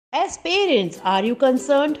As parents, are you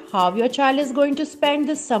concerned how your child is going to spend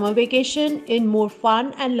this summer vacation in more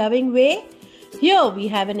fun and loving way? Here we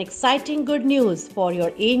have an exciting good news for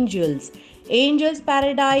your angels. Angels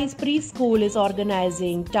Paradise Preschool is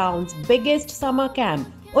organizing town's biggest summer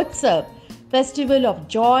camp, Utsav, Festival of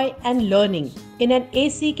Joy and Learning, in an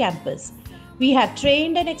AC campus. We have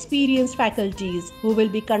trained and experienced faculties who will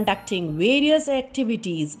be conducting various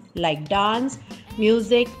activities like dance,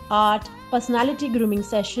 music, art, personality grooming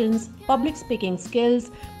sessions, public speaking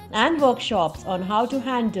skills, and workshops on how to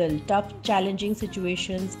handle tough, challenging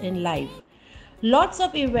situations in life. Lots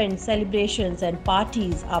of events, celebrations, and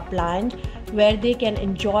parties are planned where they can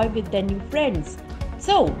enjoy with their new friends.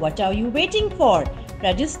 So, what are you waiting for?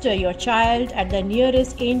 Register your child at the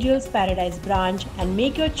nearest Angels Paradise branch and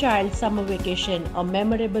make your child's summer vacation a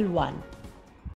memorable one.